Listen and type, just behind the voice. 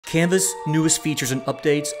Canva's newest features and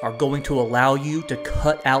updates are going to allow you to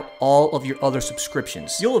cut out all of your other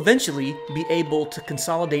subscriptions. You'll eventually be able to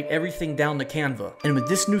consolidate everything down to Canva. And with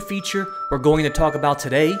this new feature we're going to talk about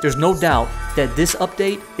today, there's no doubt that this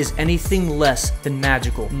update is anything less than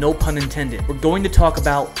magical. No pun intended. We're going to talk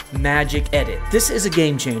about Magic Edit. This is a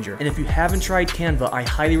game changer, and if you haven't tried Canva, I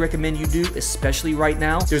highly recommend you do, especially right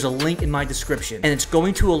now. There's a link in my description, and it's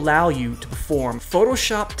going to allow you to perform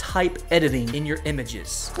Photoshop type editing in your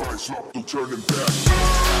images.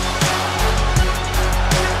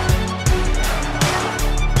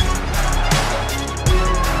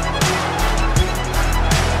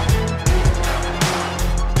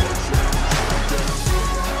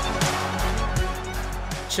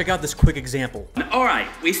 Check out this quick example. All right,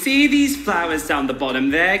 we see these flowers down the bottom.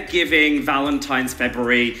 They're giving Valentine's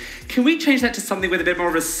February. Can we change that to something with a bit more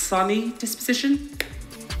of a sunny disposition?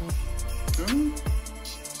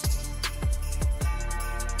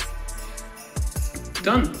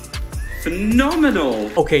 Done.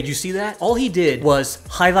 Phenomenal. Okay, do you see that? All he did was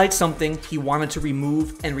highlight something he wanted to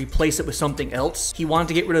remove and replace it with something else. He wanted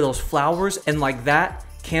to get rid of those flowers, and like that,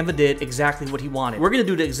 Canva did exactly what he wanted. We're gonna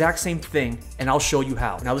do the exact same thing, and I'll show you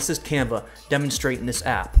how. Now this is Canva demonstrating this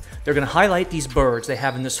app. They're gonna highlight these birds they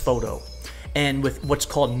have in this photo, and with what's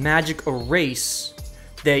called Magic Erase,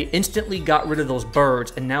 they instantly got rid of those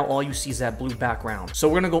birds, and now all you see is that blue background. So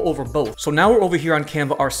we're gonna go over both. So now we're over here on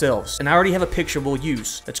Canva ourselves, and I already have a picture we'll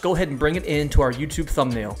use. Let's go ahead and bring it into our YouTube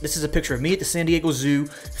thumbnail. This is a picture of me at the San Diego Zoo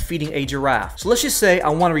feeding a giraffe. So let's just say I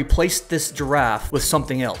wanna replace this giraffe with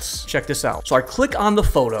something else. Check this out. So I click on the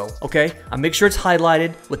photo, okay? I make sure it's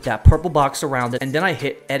highlighted with that purple box around it, and then I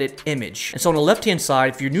hit Edit Image. And so on the left-hand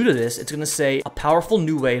side, if you're new to this, it's gonna say a powerful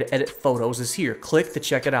new way to edit photos is here. Click to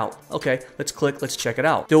check it out. Okay, let's click, let's check it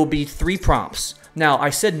out. There will be 3 prompts. Now, I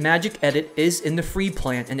said Magic Edit is in the free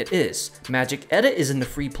plan, and it is. Magic Edit is in the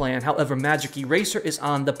free plan, however, Magic Eraser is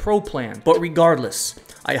on the Pro plan. But regardless,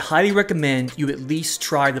 I highly recommend you at least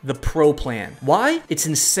try the Pro plan. Why? It's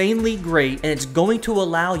insanely great, and it's going to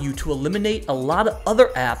allow you to eliminate a lot of other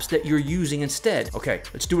apps that you're using instead. Okay,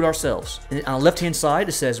 let's do it ourselves. And on the left-hand side,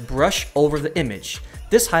 it says brush over the image.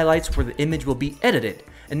 This highlights where the image will be edited.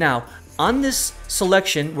 And now, on this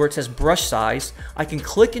selection where it says brush size, I can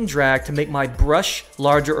click and drag to make my brush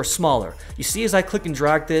larger or smaller. You see as I click and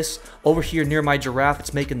drag this, over here near my giraffe,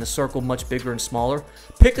 it's making the circle much bigger and smaller.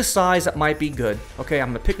 Pick a size that might be good. Okay, I'm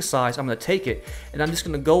gonna pick a size, I'm gonna take it, and I'm just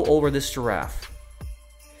gonna go over this giraffe.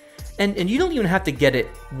 And you don't even have to get it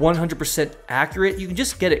 100% accurate, you can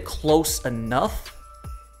just get it close enough,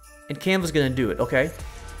 and Canva's gonna do it, okay?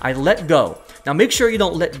 I let go. Now make sure you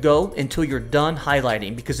don't let go until you're done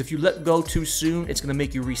highlighting, because if you let go too soon, it's gonna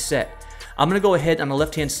make you reset. I'm gonna go ahead on the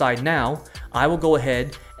left-hand side now. I will go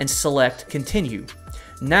ahead and select continue.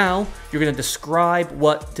 Now you're gonna describe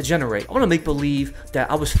what to generate. I wanna make believe that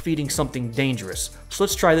I was feeding something dangerous. So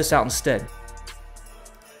let's try this out instead.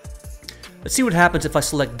 Let's see what happens if I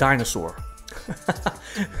select dinosaur.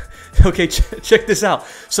 Okay, check this out.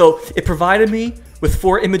 So it provided me with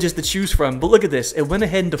 4 images to choose from, but look at this. It went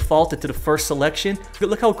ahead and defaulted to the first selection.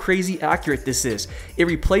 Look how crazy accurate this is. It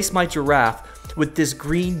replaced my giraffe with this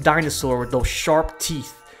green dinosaur with those sharp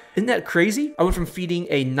teeth. Isn't that crazy? I went from feeding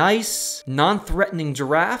a nice, non-threatening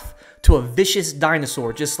giraffe to a vicious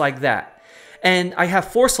dinosaur, just like that. And I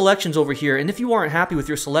have 4 selections over here, and if you aren't happy with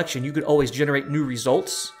your selection, you could always generate new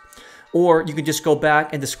results, or you can just go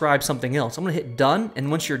back and describe something else. I'm gonna hit done,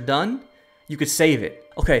 and once you're done, you could save it.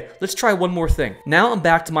 Okay, let's try one more thing. Now I'm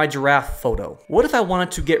back to my giraffe photo. What if I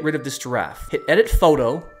wanted to get rid of this giraffe? Hit Edit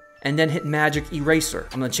Photo, and then hit Magic Eraser.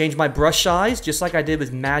 I'm gonna change my brush size, just like I did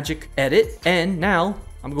with Magic Edit, and now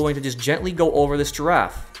I'm going to just gently go over this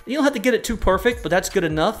giraffe. You don't have to get it too perfect, but that's good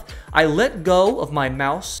enough. I let go of my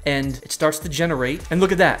mouse, and it starts to generate, and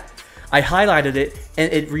look at that. I highlighted it,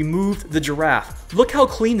 and it removed the giraffe. Look how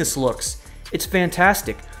clean this looks. It's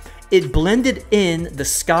fantastic. It blended in the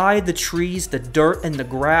sky, the trees, the dirt, and the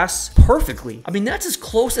grass perfectly. I mean, that's as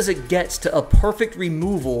close as it gets to a perfect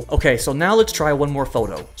removal. Okay, so now let's try one more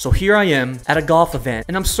photo. So here I am at a golf event,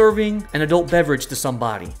 and I'm serving an adult beverage to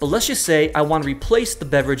somebody. But let's just say I want to replace the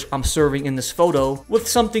beverage I'm serving in this photo with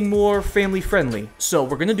something more family-friendly. So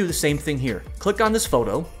we're gonna do the same thing here. Click on this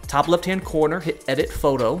photo, top left-hand corner, hit Edit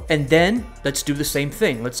Photo, and then let's do the same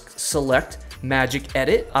thing. Let's select Magic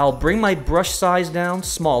Edit. I'll bring my brush size down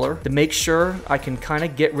smaller to make sure I can kind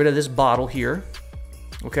of get rid of this bottle here.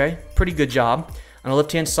 Okay, pretty good job. On the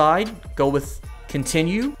left hand side, go with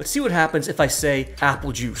continue. Let's see what happens if I say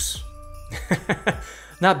apple juice.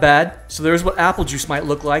 Not bad. So there's what apple juice might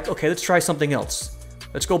look like. Okay, let's try something else.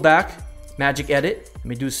 Let's go back. Magic Edit. Let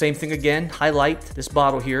me do the same thing again, highlight this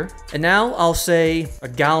bottle here. And now I'll say a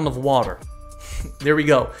gallon of water. There we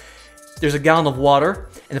go. There's a gallon of water,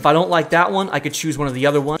 and if I don't like that one, I could choose one of the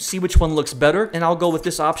other ones, see which one looks better, and I'll go with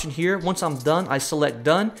this option here. Once I'm done, I select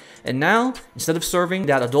done, and now, instead of serving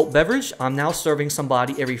that adult beverage, I'm now serving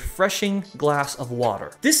somebody a refreshing glass of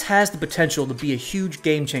water. This has the potential to be a huge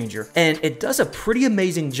game changer, and it does a pretty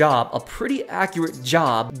amazing job, a pretty accurate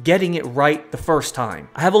job getting it right the first time.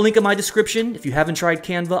 I have a link in my description. If you haven't tried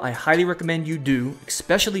Canva, I highly recommend you do,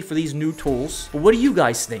 especially for these new tools. But what do you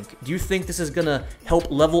guys think? Do you think this is gonna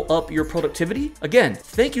help level up your productivity? Again,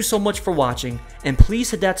 thank you so much for watching, and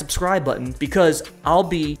please hit that subscribe button because I'll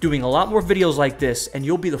be doing a lot more videos like this and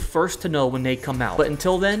you'll be the first to know when they come out. But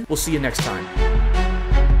until then, we'll see you next time.